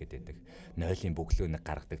нь шийдэх гэдэг. Нойлын бөглөө нэг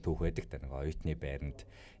гаргадаг түүх байдаг та нэг оюутны байранд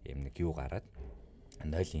юм нэг юу гараад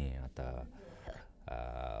нойлын одоо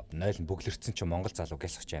нойл нь бөглөрцөн чи Монгол залуу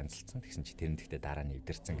гэлсгч янзалцсан. Тэгсэн чи тэрэн дэхтэй дараа нь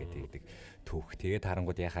эвдэрсэн гэдэг түүх. Тэгээд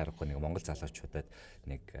харангууд яхаа харахгүй нэг Монгол залуучуудад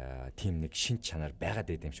нэг тим нэг шин чанар байгаад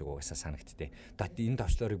байд юм шиг угаасаа санагдтыг. Энэ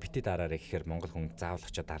товчлоорыг битээ дараарай гэхээр Монгол хүн заавал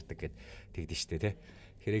очиод дардаг гэд тэгдэж штэ тий.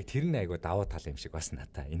 Хэрэг тэр нь айгу давуу тал юм шиг бас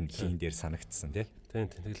надаа энэ лин дээр санагдсан тий. Тийм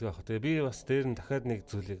тэгэлгүй байх. Тэгээ би бас дээр нь дахиад нэг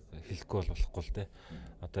зүйлийг хэлэхгүй болохгүй л тий.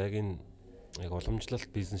 Одоо яг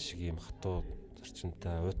уламжлалт бизнес шиг юм хатуу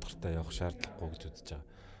зарчимтай уйтгартай явах шаардлагагүй гэж үзэж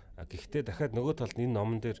байгаа. Гэхдээ дахиад нөгөө талд энэ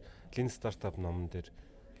номон дээр Lean Startup номон дээр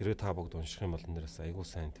хэрвээ та бүгд унших юм бол энэ дээрээс айгүй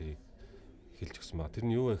сайн тэрийг хэлж өгсөн ба. Тэр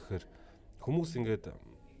нь юу вэ гэхээр хүмүүс ингээд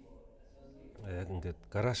яг ингээд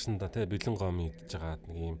гараашнда тий бэлэн гомын идж байгаа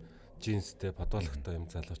нэг юм джинстэй подологтой юм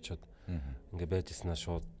залуучууд ингээд байжснаа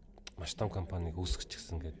шууд маш том компаниг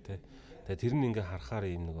үүсгэчихсэн гэдэг тий. Тэгээ тэр нь ингээд харахаар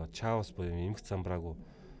юм нөгөө Чаус буюу эмх замбраагүй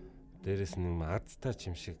дээрээс нэг азтай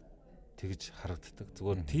юм шиг тэгж харагддаг.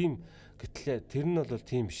 Зүгээр тийм гэтэл тэр нь бол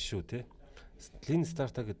тийм биш шүү те. Lean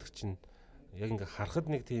Startup гэдэг чинь яг ингээ харахад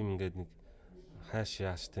нэг тийм ингээд нэг хайш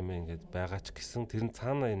яаш тийм ээ ингээд байгаа ч гэсэн тэр нь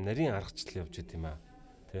цаана юм нарийн аргачлал явж идэм аа.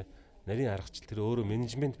 Тэ? Нарийн аргачлал тэр өөрөө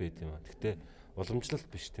менежмент байд юм аа. Гэхдээ уламжлалт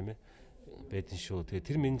биш тийм ээ. Байдэн шүү. Тэгээ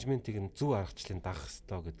тэр менежментийг нь зөв аргачлалын дагах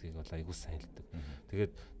хэрэгтэй гэдгийг бол айгүй сайн хэлдэг.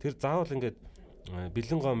 Тэгээд тэр заавал ингээд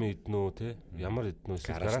бэлэн гомын иднүү те ямар иднүү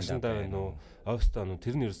эсвэл гараашндаа байна уу офстаа байна уу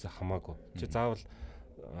тэр нь ерөөсөө хамаагүй чи заавал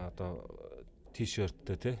одоо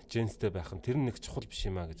тишерттэй те джинстэй байх нь тэр нэг чухал биш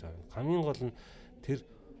юм а гэж байгаа. Хамгийн гол нь тэр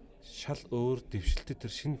шал өөр дэвшилтэд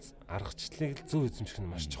тэр шин аргачлалыг зөв эзэмших нь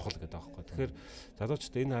маш чухал гэдэг байгаа байхгүй. Тэгэхээр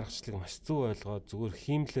залуучуудаа энэ аргачлалыг маш зөв ойлгоод зүгээр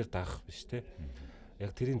хиймлэр даах биш те.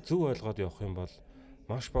 Яг тэрийг зөв ойлгоод явах юм бол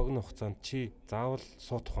маш богино хугацаанд чи заавал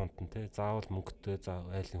суут ухаанд нь те заавал мөнгөтэй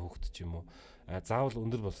заавал айлын хөвгт ч юм уу заавал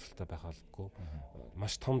өндөр боловсралтай байх албагүй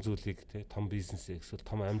маш том зүйлийг те том бизнесийг эсвэл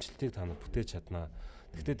том амжилтыг та нар бүтээж чаднаа.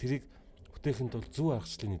 Гэхдээ тэрийг бүтээхэд бол зөв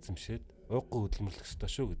аргачлалыг эзэмшээд ууггүй хөдөлмөрлөх ёстой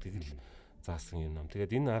шүү гэдгийг л заасан юм ном.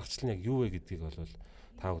 Тэгээд энэ аргачлал нь яг юу вэ гэдгийг бол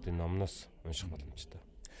та бүхэн номноос унших боломжтой.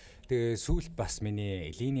 Тэгээ сүүлд бас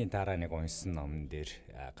миний Lean-ийн дараа нэг унсан номн дээр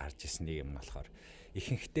гарч ирсэн нэг юм нь болохоор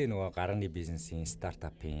ихэнхдээ нөгөө гарааны бизнесийн,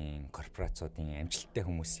 стартапын, корпорациудын амжилттай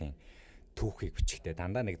хүмүүсийн түүхийг бичихтэй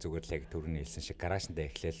дандаа нэг зүгээр л яг төрний хэлсэн шиг гараашндаа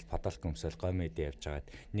эхлээл подолк өмсөөл гомед явж байгаад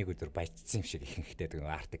нэг өдөр баяжсан юм шиг ихэнхдээ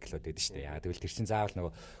нөгөө артиклууд байдаг шүү дээ. Яг тэгвэл тэр чинь заавал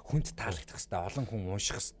нөгөө хүнд таалагдах хэвээр олон хүн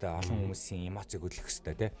унших хэвээр олон хүмүүсийн эмоцийг хөдлөх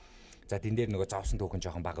хэвээр тий. За тэн дээр нөгөө зовсон түүхэн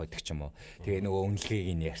жоохон бага байдаг ч юм уу. Тэгээ нөгөө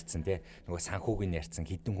үнэлгээг нь ярьцсан тий. Нөгөө санхүүг нь ярьцсан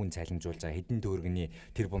хэдэн хүн цалинжуулж байгаа хэдэн төгрөгийн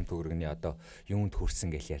тэр бом төгрөгийн одоо юунд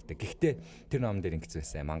хүрсэн гэж ярьдаг. Гэхдээ тэр номон дээр ингэж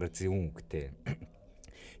байсан. Мангар зөвүүн үгтэй.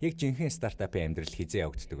 Яг жинхэнэ стартапын амьдрал хизээ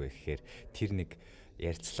явагддаг вэ гэхээр тэр нэг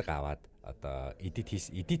ярилцлага аваад одоо эдит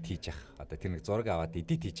хийж явах одоо тэр нэг зураг аваад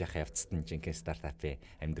эдит хийж явах явцад нь жинхэнэ стартапын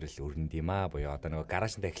амьдрал өрнөд юм аа буюу одоо нөгөө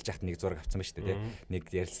гараашнд эхэлж яхад нэг зураг авсан ба шүү дээ нэг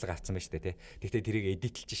ярилцлага авсан ба шүү дээ тэгтээ тэрийг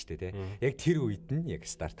эдитлж шүү дээ яг тэр үед нь яг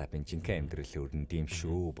стартапын жинхэнэ амьдрал өрнөд юм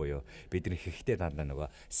шүү буюу бид нар хэрэгтэй дандаа нөгөө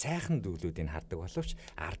сайхан зүйлүүдийг хардаг боловч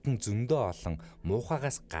ард нь зөндөө олон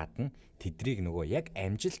муухагаас гадна тэдрийг нөгөө яг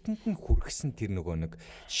амжилтанд нь хүргэсэн тэр нөгөө нэг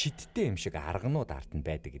шидтэй юм шиг арганууд ард нь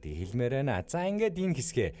байдаг гэдгийг хэлмээр байна. За ингээд энэ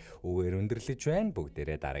хэсгээ өвөр өндөрлөж байна.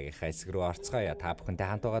 Бүгдээрээ дараагийнхаа хэсэг рүү орцгоё. Та бүхэнтэй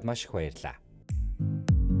хамт байгаад маш их баярлалаа.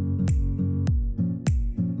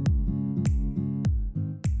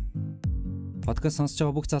 Подкаст сонсож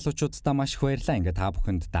байгаа бүх залуучуудаа маш их баярлалаа. Ингээ та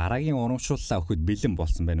бүхэнд дараагийн урамшууллаа өгөхөд бэлэн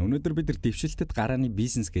болсон байна. Өнөөдөр бид нар дэвшилтэд гарааны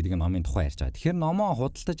бизнес гэдэг номын тухай ярьж байгаа. Тэгэхээр номоо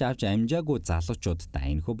худалдаж авч амжаагүй залуучуудаа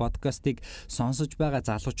энэхүү подкастыг сонсож байгаа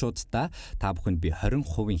залуучуудаа та бүхэнд би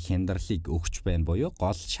 20% хямдралыг өгч байна буюу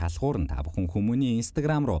гол шалгуур нь та бүхэн хүмүүний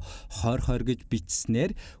Instagram руу 2020 гэж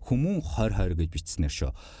бичснээр хүмүүн 2020 гэж бичснээр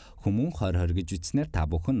шүү. Хүмүүн 2020 гэж үзнээр та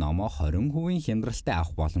бүхэн номоо 20% хямдралтай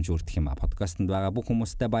авах боломж өртөх юм а. Подкастт байгаа бүх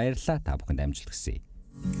хүмүүстээ баярлалаа. Та бүхэнд амжилт хүсье.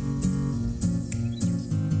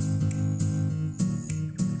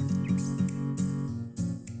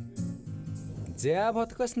 За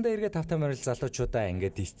подкастт эргээд тавтай морил залуучуудаа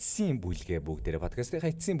ингээд эцсийн бүлгээ бүгдээрээ подкастын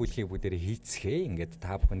эцсийн бүлгийг бүгдээрээ хийцгээе. Ингээд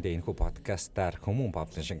та бүхэндээ энэхүү подкастаар Хүмүүн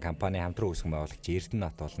Publishing компани хамтран үүсгэн байгуулагч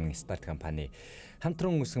Эрдэнэт болон Start компани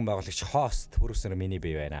хамтран үүсгэн байгуулагч хост бүрүүсээр миний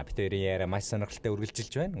бий байна. Бид хоёрын яриа маш сонирхолтой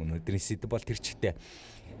үргэлжилж байна. Өнөөдрийн сэдэв бол тэр чигтээ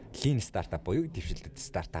Lean стартап буюу дэвшилтэт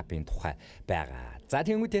стартапын тухай байгаа. За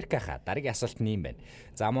тэгэнгүүт ярих гахаа дараагийн асуулт нь юм байна.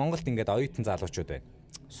 За Монголд ингээд оюутан залуучууд байна.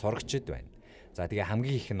 Сурагчид байна. За тэгээ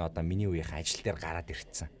хамгийн их нь одоо миний үеийнхэн ажил дээр гараад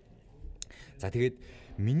ирсэн. За тэгээд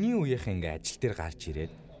миний үеийнхэн ингээд ажил дээр гарч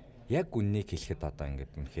ирээд яг үннийг хэлэхэд одоо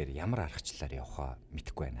ингээд үнэхээр ямар аргачлалаар явахаа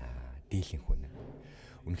мэдэхгүй байна. Дийлэн хүн.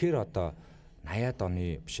 Үнэхээр одоо 80-аад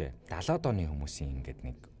оны биш ээ 70-аад оны хүмүүсийн ингээд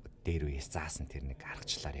нэг дээр үеэс заасан тэр нэг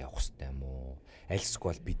аргачлалаар явах хэрэгтэй юм уу? Альсгүй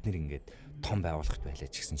бол бид нэр ингээд том байгууллагт байлаа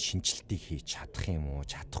ч гэсэн шинжилтийг хийж чадах юм уу,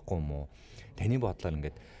 чадахгүй юм уу? Таны бодлоор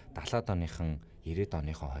ингээд 70-аад оныхан 90-ад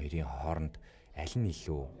оныхан хоёрын хооронд аль нь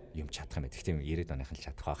илүү юм чадах юм бэ? Гэхдээ 90-ад оныхан л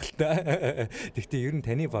чадах байх л та. Гэхдээ ер нь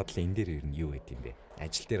таны бодол энэ дээр ер нь юу гэдэм бэ?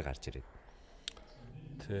 Ажил дээр гарч ирээд.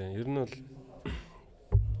 Тийм, ер нь бол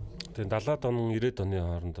тэгээ 70-ад он 90-ад оны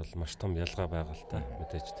хооронд бол маш том ялгаа байгаа л та.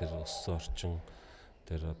 Мэдээж тэр өссөн орчин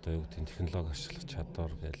тэр одоо юу гэдэг технологи ашиглах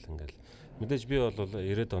чадвар гэл ингээл мэдээж би бол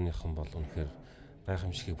 90-ад оныхан бол үнэхээр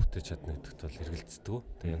гайхамшигыг бүтээж чадна гэдэгт бол эргэлздэг.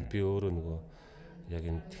 Тэгээ яг би өөрөө нөгөө яг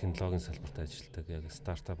энэ технологийн салбарт ажилладаг яг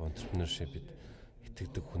стартап entrepreneurship-ид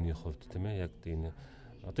итгэдэг хүний хувьд тийм ээ яг энэ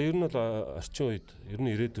одоо ер нь бол орчин үед ер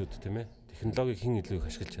нь ирээдүйд тийм ээ технологиг хэн илүү их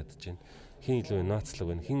ашиглаж чадчихэв, хэн илүү инновацлог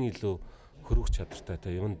байна, хэн илүү хөрвөх чадвартай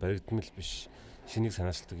тийм юмд баригдмал биш шинийг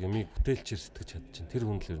санаачилдаг юмыг бүтээлчээр сэтгэж чадчихэв. Тэр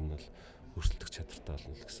хүн л ер нь бол өрсөлдөх чадвартай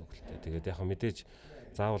болно л гэсэн үг л дээ. Тэгээд яг хөө мэдээж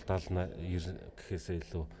заавал 70 90 гэхээсээ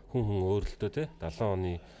илүү хүн өөрлөлтөө тий 70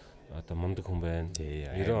 оны одоо мундаг хүн байна.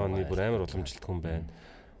 90 оны бүр амар уламжлалт хүн байна.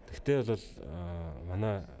 Тэгтээ бол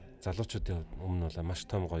манай залуучуудын өмнө бол маш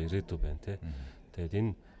том гоё ирээдүй байна тий. Тэгээд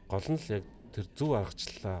энэ гол нь л яг тэр зөв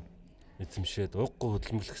аргачлалаа эзэмшээд ууггүй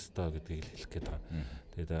хөдөлмөрлөх ёстой гэдгийг хэлэх гээд байгаа.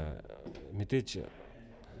 Тэгээд мэдээж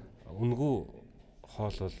үнгүү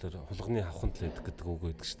хоол бол тэр хулганы хавханд л байдаг гэдэг үг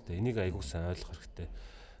байдаг шүү дээ. Энийг айгүй сайн ойлгох хэрэгтэй.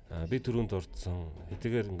 Би түрүүнд дурдсан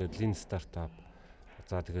хэдийгээр ингээд lean startup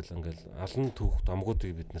за тэгэл ингээд алан түүх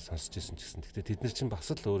домгуудыг бид нэр сонсч ирсэн ч гэсэн гэхдээ тэд нар чинь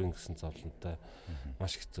бас л өөр ингэсэн зовлонтой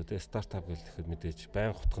маш хэцүү те стартап гэхэд мэдээж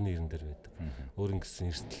байн хутганы ирэн дээр байдаг. Өөр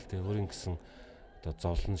ингэсэн эрсдэлтэй, өөр ингэсэн одоо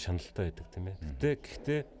зовлон шаналтай байдаг тийм ээ.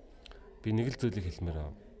 Гэхдээ би нэг л зүйлийг хэлмээр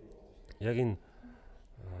байна. Яг энэ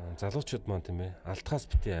залуучууд маань тийм ээ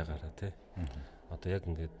алтхаас бити яагаараа те. Одоо яг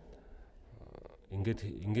ингээд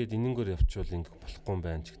энэнгээр явчвал ингэ болохгүй юм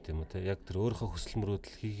байна ч гэдэг юм уу те. Яг тэр өөрийнхөө хүсэл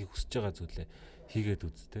мөрөөдөл хийхийг хүсэж байгаа зүйлээ хийгээд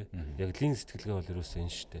үз те. Яг лин сэтгэлгээ бол ерөөсөө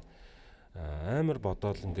энэ шүү дээ. Амар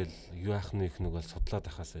бодоол ингээл юу яах нь их нэг бол судлаад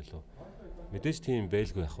ахаас илүү. Мэдээж тийм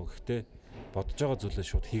байлгүй яах вэ. Гэхдээ бодож байгаа зүйлээ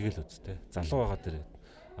шууд хийгээл үз те. Залуу байгаа дэр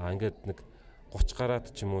ингээд нэг 30 гараад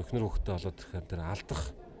ч юм уу эхнэр хөхтэй болоод ирэхээр тэр алдах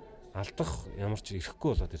ямар ч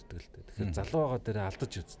ирэхгүй болоод ирдэг л дээ. Тэгэхээр залуу байгаа дэр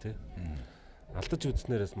алдаж үз те. Алдаж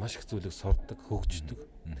үзнээрээс маш их зүйлийг сурдаг, хөгждөг.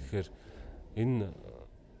 Тэгэхээр энэ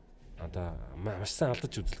одоо маш сайн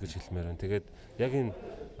алдаж үзэл гэж хэлмээр байна. Тэгээд яг энэ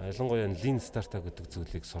ялангуяа lean startup гэдэг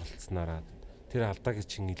зүйлийг суралцсанараа тэр алдааг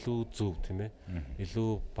чинь илүү зөв тийм ээ.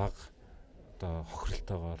 Илүү бага одоо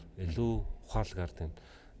хохиролтойгоор, илүү ухаалгаар тийм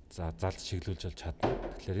залж чиглүүлж чадна.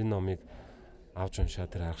 Тэгэхээр энэ номыг авч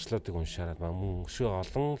уншаад тэр аргачлалуудыг уншаад мөн өшөө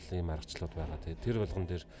олон л ийм аргачлалууд байгаа. Тэгээд тэр болгон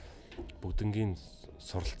дээр бүгднгийн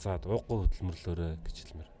суралцаад ууггүй хөдөлмөрлөөрэй гэж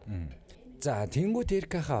хэлмээр. За тэнгуут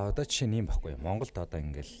Эркахаа одоо жишээ нь юм баггүй. Монголд одоо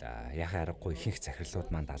ингээл яхаа аргагүй ихэнх захирлууд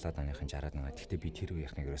маань 70-аад оныхын 60-аад оны. Гэхдээ би тэр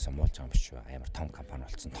үеийнхнийг ерөөсөө муулж байгаа юм биш үү. Амар том компани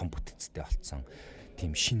болсон, том бүтцтэй болсон.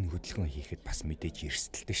 Тийм шин хөдөлгөөн хийхэд бас мэдээж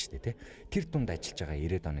эрсдэлтэй шүү дээ, тэ. Тэр дунд ажиллаж байгаа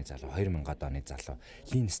 90-ад оны залуу, 2000-ад оны залуу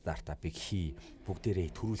lean startup-ыг хий, бүгдээрээ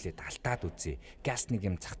төрүүлээд алдаад үзье. Газ нэг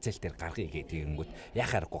юм зах зээл дээр гаргая гэдэг ингэнгүүт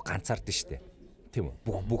яхаа аргагүй ганцаард шүү дээ. Тийм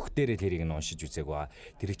үү. Бүх дээрээ тэрийг нь уншиж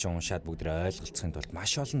үзээгөө. Тэрийг чинь уншаад бүгдээ ойлголцохын тулд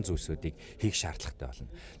маш олон зүйлсүүдийг хийх шаардлагатай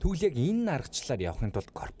болно. Тэгвэл яг энэ аргачлалаар явахын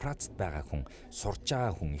тулд корпорацид байгаа хүн, сурж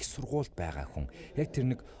байгаа хүн, их сургуульд байгаа хүн, яг тэр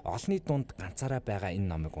нэг олонний дунд ганцаараа байгаа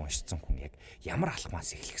энэ номыг уншсан хүн яг ямар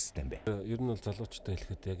алхмаас эхлэх ёстой юм бэ? Ер нь бол залуучуудаа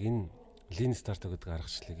хэлэхэд яг энэ lean startup гэдэг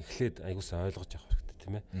аргачлалыг эхлээд аягүй сайн ойлгож авах хэрэгтэй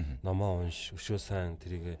тийм ээ. Номоо унш, өшөө сайн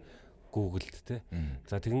тэрийг Google-д те.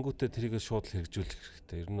 За тэгэнгүүтээ тэрийг шууд хэрэгжүүлэх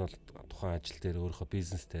хэрэгтэй. Ер нь бол тухайн ажил дээр өөрийнхөө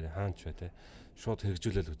бизнес дээр хаанч бай те. Шууд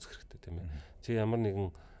хэрэгжүүлэл үзэх хэрэгтэй тийм ээ. Чи ямар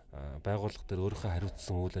нэгэн байгууллага дээр өөрийнхөө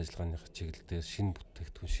хариуцсан үйл ажиллагааны чиглэлээр шинэ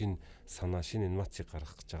бүтээгдэхүүн, шинэ санаа, шинэ инновацийг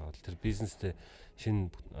гаргах гэж байгаа бол тэр бизнестэй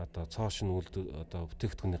шинэ одоо цоо шинэ одоо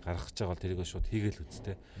бүтээгдэхүүнийг гаргах гэж байгаа бол тэрийг шууд хийгээл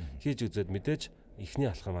үзтэй. Хийж үзээд мэдээж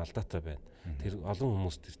эхний алхам алдаатай байна. Тэр олон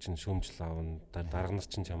хүмүүс тэр чинь шүүмжил аавна, дарга нар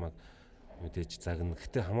чинь чамайг мэдээж загна.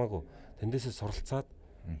 Гэтэ хамаагүй тэндээсээ суралцаад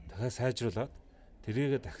дахиад сайжруулад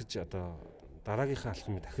тэрийгэ дахиж одоо дараагийнхаа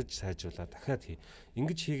алхмыг дахиж сайжруулад дахиад хий.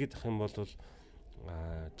 Ингэж хийгээд ах юм бол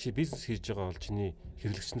чи бизнес хийж байгаа бол чиний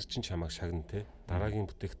хэрэглэгч нар чинь чамайг шагна те. Дараагийн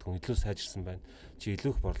бүтээгдэхүүн илүү сайжирсан байна. Чи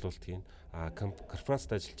илүү их борлуулдаг юм.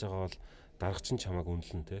 Корпорацид ажиллаж байгаа бол дарга чинь чамайг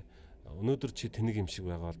үнэлнэ те. Өнөөдөр чи тэнэг юм шиг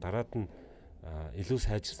байгаа бол дараад нь илүү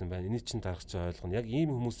сайжирсан байна. Энийг чинь дарга чинь ойлгоно. Яг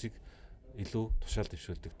ийм хүмүүсийг илүү тушаал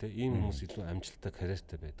дэвшүүлдэг те. Ийм хүмүүс илүү амжилттай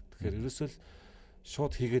карьертай байдаг. Тэгэхээр ерөөсөө л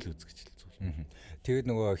шууд хийгээл үзэх гэж хэлцүүл. Тэгээд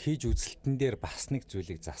нөгөө хийж үзэлтэн дээр бас нэг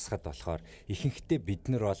зүйлийг засахад болохоор ихэнхдээ бид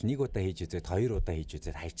нар бол нэг удаа хийж үзээд хоёр удаа хийж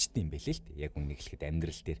үзээд хайчдсан юм байлээ л дээ. Яг үнэ хэлэхэд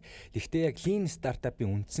амьдрал дээр. Гэхдээ яг lean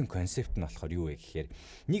startup-ын үндсэн концепт нь болохоор юу вэ гэхээр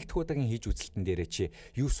нэг дахь удаагийн хийж үзэлтэн дээрээ чи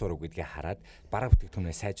юу сурах гэдгийг хараад бараа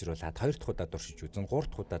бүтээгдэхүүнээ сайжруулад хоёр дахь удаа дуршиж үзэн,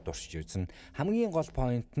 гурав дахь удаа дуршиж үзэн. Хамгийн гол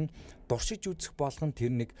поинт нь дуршиж үзэх болгон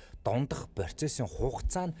тэр нэг дундах процессын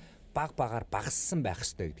хугацаа нь багаар багассан байх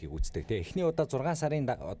хэрэгтэй гэдгийг үздэг тийм. Эхний удаа 6 сарын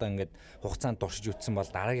одоо ингээд хугацаанд дуршиж үтсэн бол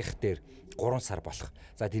дараагийнх дээр 3 сар болох.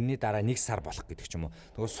 За тэрний дараа 1 сар болох гэдэг ч юм уу.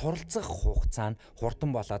 Нөгөө суралцах хугацаа нь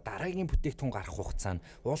хурдан болоод дараагийн бүтээгдэхүүн гарах хугацаа нь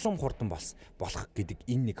улам хурдан болох гэдэг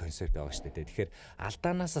энэ нэг концепт байгаа шүү дээ. Тэгэхээр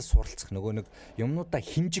алдаанаасаа суралцах нөгөө нэг юмнуудаа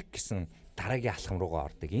хинжих гэсэн дараагийн алхам руугаа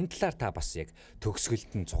ордог. Энэ талаар та бас яг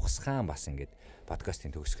төгсгөлд нь цугсгаан бас ингээд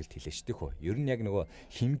подкастын төгсгөлд хэлээ шүү дээ хөө. Ер нь яг нөгөө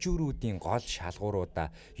хэмжүүрүүдийн гол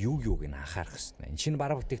шалгууруудаа юуг нь анхаарах хэрэгтэй. Энэ шинэ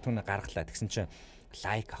бараа бүтээгдэхүүнээ гаргалаа тэгсэн чинь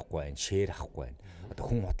лайк авахгүй байна, шеэр авахгүй байна. Одоо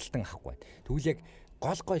хүн худалдан авахгүй байна. Тэгвэл яг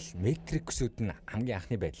гол метриксүүд нь хамгийн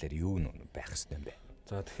анхны байдлаар юу байх хэрэгтэй юм бэ?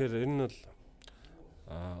 За тэгэхээр энэ нь бол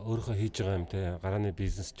өөрийнхөө хийж байгаа юм те гарааны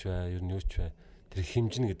бизнес ч бай, ер нь юу ч бай. Тэр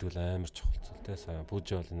хэмжинэ гэдэг бол амар чухал зүйл те. Сая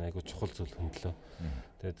бүжи бол энэ айгу чухал зүйл хөндлөө.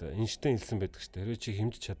 Тэгээд Эйнштейн хэлсэн байдаг шүү дээ. Хэрвээ чи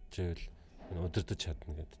хэмжиж чадчихвэл удирдах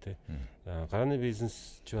чадна гэдэг те. Гарааны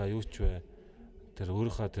бизнес ч бай, юу ч бай. Тэр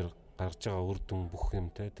өөрийнхөө тэр гаргаж байгаа үр дүн бүх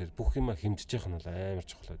юм те. Тэр бүх юмаа хэмжиж явах нь бол амар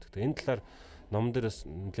чухал байдаг. Энэ талаар ном дээр бас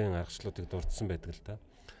нэлээд аргачлалуудыг дурдсан байдаг л да.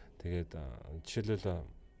 Тэгээд жишээлбэл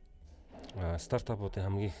стартапуудын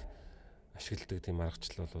хамгийн их ашигладаг тийм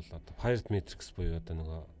аргачлал бол одоо Pirate Matrix буюу одоо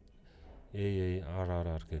нөгөө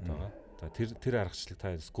AARRR гэдэг байгаа. За тэр аргачлалыг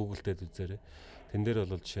та Google дээр үзээрэй. Тэн дээр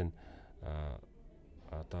бол жишээ нь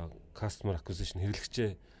одоо customer acquisition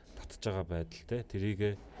хэрэглэгчээ татж байгаа байдал те.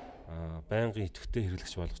 Тэрийг байнгын идэвхтэй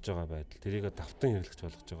хэрэглэгч болгож байгаа байдал. Тэрийг давтан хэрэглэгч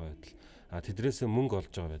болгож байгаа байдал. Тэдрээсээ мөнгө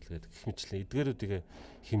олж байгаа байдал гэдэг гэх мэтлэн эдгээрүүдийг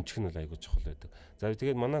хэмжих нь бол айгүй чухал байдаг. За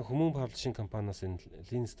тэгээд манай Хүмүүн паблишинг компаниас энэ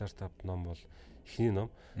Lean Startup ном бол эхний ном.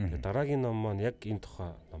 Тэгээд дараагийн ном маань яг энэ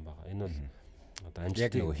тухай ном байгаа. Энэ бол одоо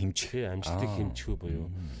амжилтыг хэмжих үү буюу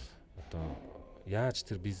одоо яаж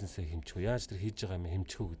тэр бизнесээ хэмжих үү, яаж тэр хийж байгаа юм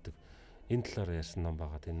хэмжих үү гэдэг энэ талаар ярьсан ном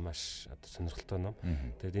байгаа. Энэ маш одоо сонирхолтой ном.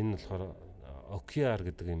 Тэгээд энэ нь болохоор OKR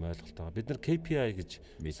гэдэг юм ойлголт байгаа. Бид нар KPI гэж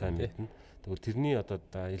сайн мэднэ. Тэгвэл тэрний одоо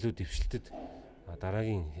илүү дэвшилтэд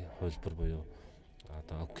дараагийн хувилбар буюу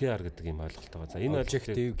одоо OKR гэдэг юм ойлголт байгаа. За энэ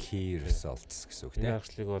Objective Key Results гэсэн үг тийм. Энэ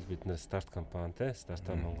аргачлалыг бол бид нэр старт компани те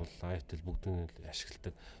Startup Монгол Livetel бүгдийг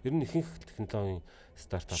ашигладаг. Ер нь ихэнх технологийн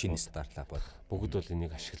шинэ стартапууд бүгд бол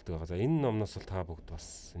энийг ашигладаг байгаа. За энэ номноос бол та бүгд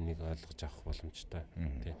бас энийг ойлгож авах боломжтой.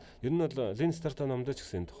 Тийм. Ер нь бол Lean Startup номдоо ч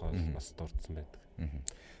гэсэн энэ тухай бас дурдсан байдаг.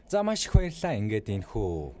 За маш их баярлалаа. Ингээд энэ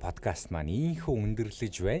хүү подкаст маань ийхүү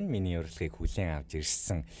өндөрлөж байна. Миний урилгыг хүлээн авч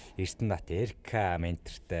ирсэн Эрдэнэбат Эрка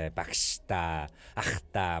ментортай, багштай,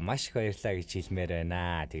 ахтай маш их баярлалаа гэж хэлмээр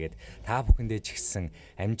байна. Тэгээд та бүхэндээ ч гэсэн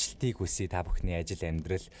амжилтыг хүсье. Та бүхний ажил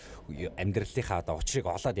амьдралынхаа одоо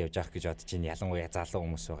учрыг олоод явж авах гэж бодож байна. Ялангуяа залуу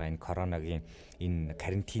хүмүүс байгаа энэ коронагийн энэ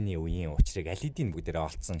карантины үеийн учрыг аль хэдийн бүгдээрээ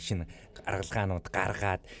олцсон шинэ аргалгаанууд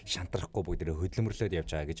гаргаад шантрахгүй бүгдээрээ хөдөлмөрлөөд явж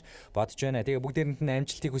байгаа гэж бодож байна. Тэгээ бүгдээрэнд нь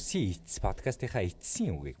амжилтыг хүсье. Подкастынхаа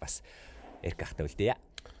эцсийн үгийг бас Эрк ахтай үлдээе.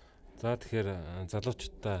 За тэгэхээр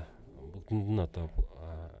залуучуудаа бүгдэнд нь одоо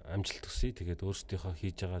амжилт хүсье. Тэгээд өөрсдийнхөө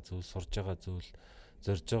хийж байгаа зүйл, сурж байгаа зүйл,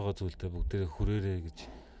 зорж байгаа зүйлдээ бүгдээрээ хүрээрээ гэж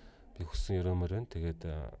би хүссэн өрөмөр байна. Тэгээд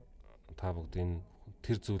та бүгд энэ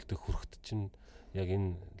тэр зүйлдээ хүрэхэд чинь яг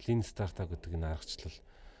энэ Lean Startup гэдэг энэ аргачлал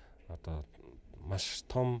одоо маш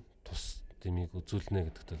том тус дэмийг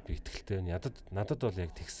үзүүлнэ гэдэгт бол би итгэлтэй байна. Надад бол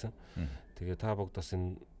яг тэгсэн. Тэгээ та бүгд бас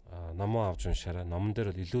энэ номоо авч уншаарай. Номон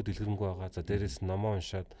дээр бол илүү дэлгэрэнгүй байгаа. За дээрээс нь номоо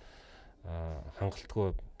уншаад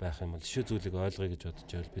хангалтгүй байх юм бол шишүү зүйлийг ойлгоё гэж бодож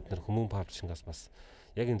байвал бид нар Хүмүүн паблишингаас бас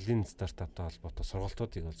яг энэ Lean Startup-тай холбоотой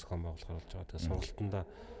сургалтуудыг бол зохион байгуулахаар болж байгаа. Тэгээ сургалтандаа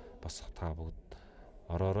бас та бүгд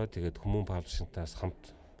ороорой. Тэгээд Хүмүүн паблишингтаас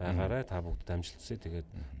хамт байгаарай. Та бүгд амжилт хүсье. Тэгээд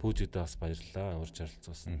пүүжидээ бас баярлалаа. Урьж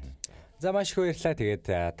харилцаасан. За маш их баярлалаа. Тэгээд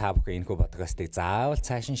та бүхэн энэхүү подкастыг заавал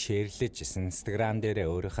цааш нь шеэрлэж Instagram дээр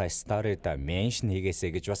өөрийнхөө сторид меншн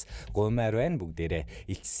хийгээсэй гэж бас гуймаар байна. Бүгдээрээ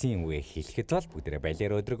эцсийн үгээ хэлэхэд бол бүгдээрээ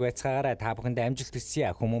баялаар өдрөг байцгаагаарай. Та бүхэнд амжилт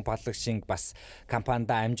хүсье. Хүмүүн паблишинг бас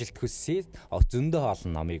компанидаа амжилт хүсье. Зөндөө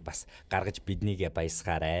олон номыг бас гаргаж биднийгээ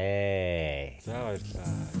баясгаарай. За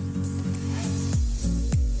баярлалаа.